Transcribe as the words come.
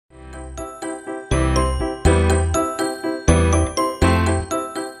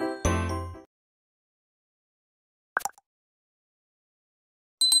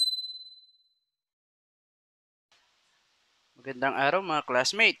Magandang araw mga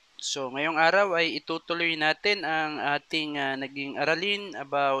classmate. So ngayong araw ay itutuloy natin ang ating naging aralin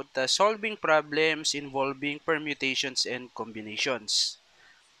about solving problems involving permutations and combinations.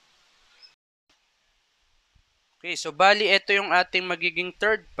 Okay, so bali ito yung ating magiging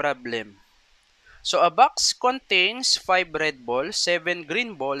third problem. So a box contains 5 red balls, 7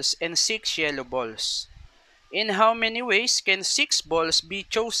 green balls, and 6 yellow balls. In how many ways can 6 balls be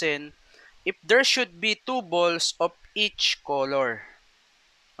chosen if there should be 2 balls of each color?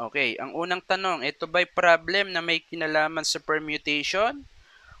 Okay, ang unang tanong, ito ba'y problem na may kinalaman sa permutation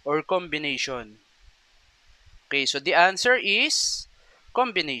or combination? Okay, so the answer is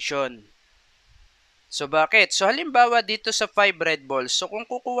combination. So bakit? So halimbawa dito sa 5 red balls, so kung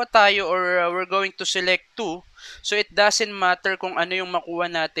kukuha tayo or we're going to select 2, so it doesn't matter kung ano yung makuha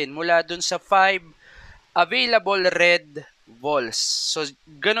natin mula dun sa 5 available red balls. So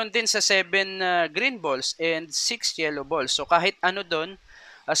ganun din sa 7 green balls and 6 yellow balls. So kahit ano dun,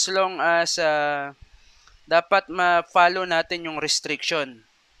 as long as dapat ma-follow natin yung restriction.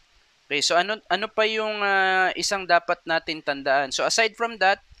 Okay, so ano pa yung isang dapat natin tandaan? So aside from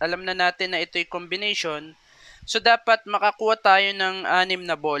that, alam na natin na ito'y combination. So dapat makakuha tayo ng 6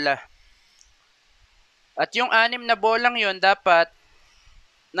 na bola. At yung 6 na bolang yon dapat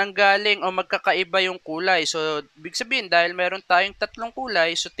nanggaling o magkakaiba yung kulay. So big sabihin dahil meron tayong 3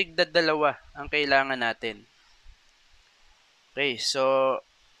 kulay, so tigda 2 ang kailangan natin. Okay, so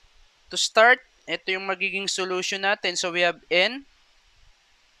to start, ito yung magiging solution natin. So we have n.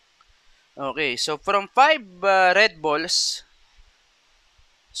 Okay, so from 5 red balls,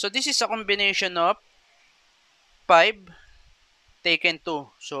 so this is a combination of 5 taken 2.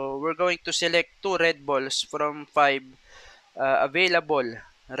 So we're going to select 2 red balls from 5 available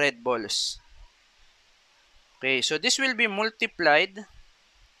red balls. Okay, so this will be multiplied.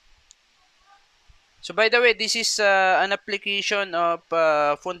 So by the way, this is an application of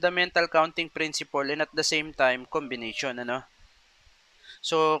fundamental counting principle and at the same time combination, ano?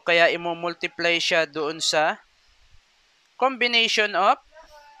 So kaya imo-multiply siya doon sa combination of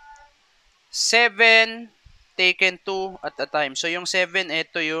 7 taken 2 at a time. So yung 7,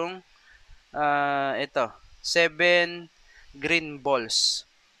 ito yung 7 green balls.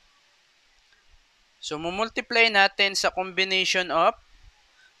 So mumultiply natin sa combination of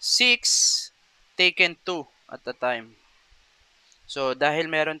 6 taken 2 at a time. So dahil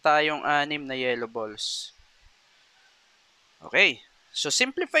meron tayong 6 na yellow balls. Okay. So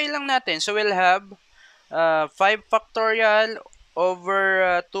simplify lang natin. So we'll have 5 factorial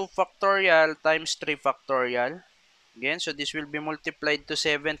over 2 factorial times 3 factorial. Again, so this will be multiplied to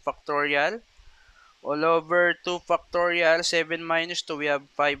 7 factorial all over 2 factorial. 7 minus 2, we have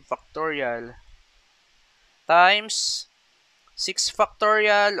 5 factorial times 6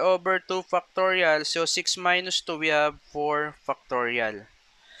 factorial over 2 factorial. So 6 minus 2, we have 4 factorial.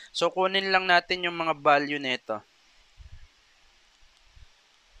 So kunin lang natin yung mga value nito.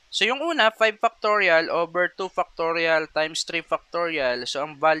 So yung una, 5 factorial over 2 factorial times 3 factorial. So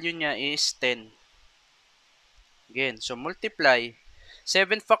ang value niya is 10. Again, so multiply.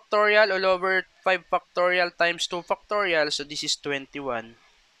 7 factorial all over 5 factorial times 2 factorial. So this is 21.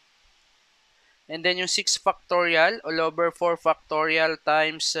 And then yung 6 factorial all over 4 factorial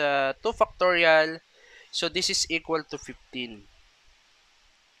times 2 factorial. So this is equal to 15.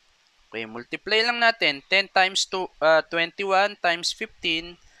 Okay, multiply lang natin. 10 times 21 times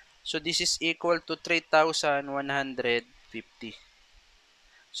 15. So this is equal to 3,150.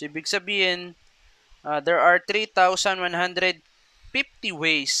 So ibig sabihin, there are 3,150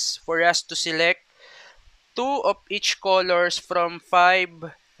 ways for us to select 2 of each colors from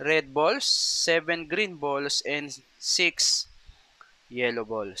 5 red balls, 7 green balls, and 6 yellow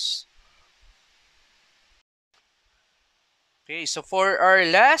balls. Okay, so for our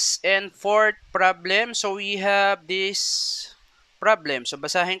last and fourth problem, so we have this problem. So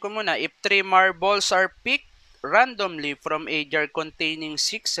basahin ko muna. If 3 marbles are picked randomly from a jar containing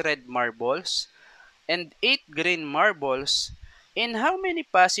 6 red marbles and 8 green marbles, in how many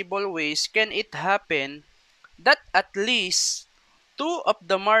possible ways can it happen that at least 2 of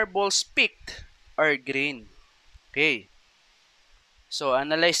the marbles picked are green? Okay. So,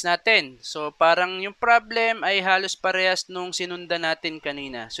 analyze natin. So, parang yung problem ay halos parehas nung sinundan natin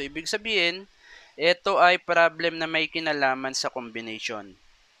kanina. So, ibig sabihin, ito ay problem na may kinalaman sa combination.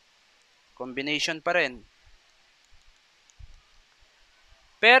 Combination pa rin.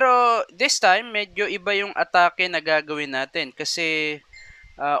 Pero, this time, medyo iba yung atake na gagawin natin. Kasi,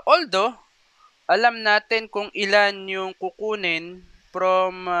 although, alam natin kung ilan yung kukunin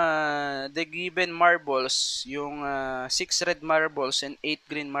from the given marbles, yung 6 red marbles and 8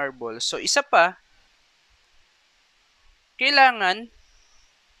 green marbles. So, isa pa, kailangan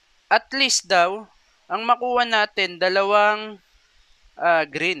at least daw ang makuha natin dalawang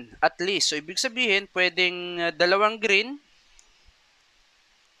green. At least. So, ibig sabihin, pwedeng dalawang green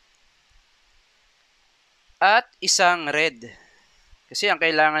at isang red. Kasi ang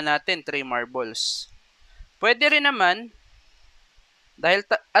kailangan natin, 3 marbles. Pwede rin naman, dahil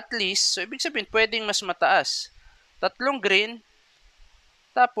at least, so ibig sabihin, pwedeng mas mataas. 3 green,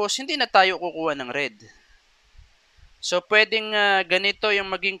 tapos hindi na tayo kukuha ng red. So, pwedeng ganito yung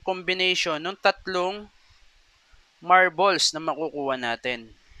maging combination ng 3 marbles na makukuha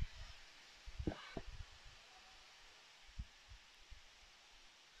natin.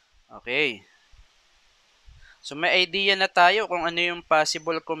 Okay. So, may idea na tayo kung ano yung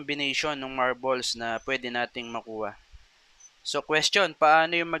possible combination ng marbles na pwede nating makuha. So, question,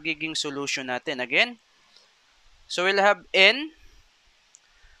 paano yung magiging solution natin? Again, so we'll have n.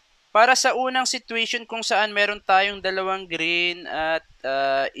 Para sa unang situation kung saan meron tayong dalawang green at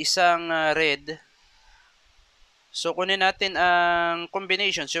isang red, so kunin natin ang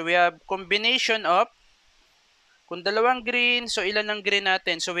combination. So, we have combination of, kung dalawang green, so ilan ang green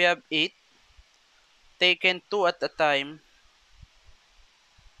natin? So, we have 8. Taken 2 at a time.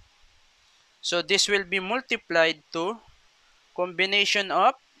 So, this will be multiplied to combination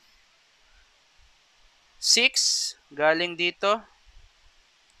of 6 galing dito.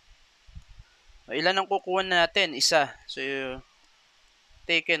 Ilan ang kukuha natin? Isa. So,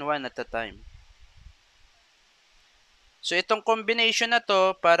 taken 1 at a time. So, itong combination na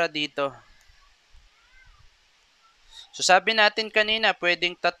to para dito. So, sabi natin kanina,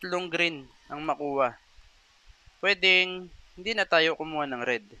 pwedeng 3 green ang makuha. Pwedeng hindi na tayo kumuha ng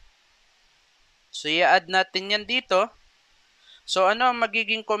red. So, i-add natin yan dito. So, ano ang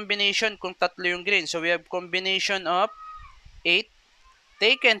magiging combination kung 3 yung green? So, we have combination of 8.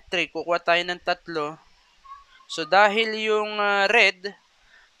 Taken 3, kukuha tayo ng 3. So, dahil yung red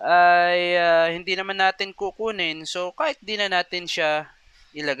ay hindi naman natin kukunin, so kahit di na natin siya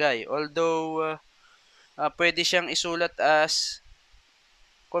ilagay. Although, pwede siyang isulat as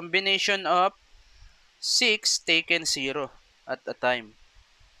combination of 6 taken 0 at a time.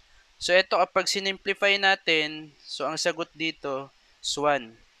 So, ito kapag sinimplify natin, so ang sagot dito is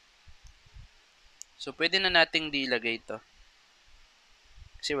 1. So, pwede na nating di ilagay ito.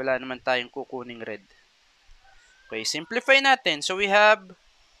 Kasi wala naman tayong kukuning red. Okay, simplify natin. So, we have,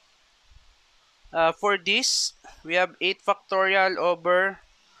 for this, we have 8 factorial over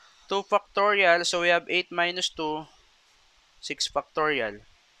 2 factorial. So, we have 8 minus 2, 6 factorial.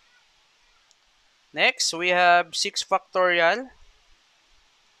 Next, we have 6 factorial.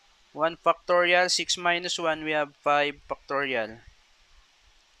 1 factorial, 6 minus 1, we have 5 factorial.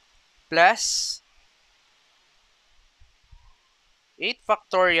 Plus 8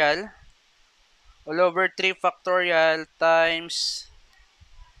 factorial all over 3 factorial times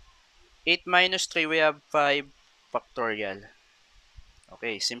 8 minus 3, we have 5 factorial.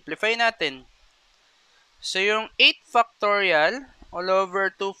 Okay, simplify natin. So, yung 8 factorial all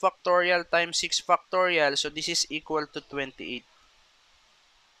over 2 factorial times 6 factorial, so this is equal to 28.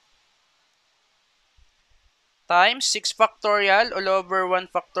 Times 6 factorial all over 1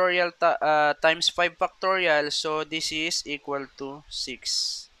 factorial times 5 factorial, so this is equal to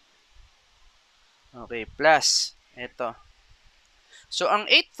 6. Okay, plus, ito. So, ang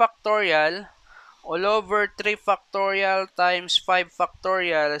 8 factorial all over 3 factorial times 5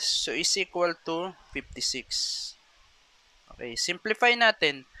 factorial, so is equal to 56. Okay, simplify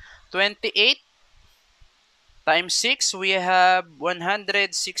natin. 28 times 6, we have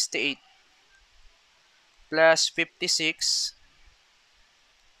 168 plus 56.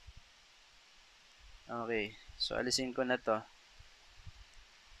 Okay, so alisin ko na to.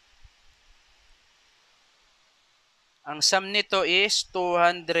 Ang sum nito is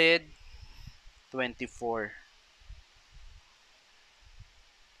 224.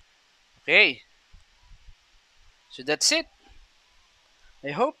 Okay. So that's it.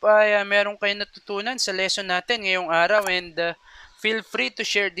 I hope ay meron kayong natutunan sa lesson natin ngayong araw, and feel free to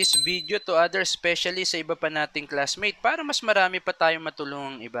share this video to others, especially sa iba pa nating classmate, para mas marami pa tayong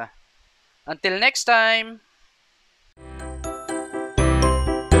matulungang iba. Until next time!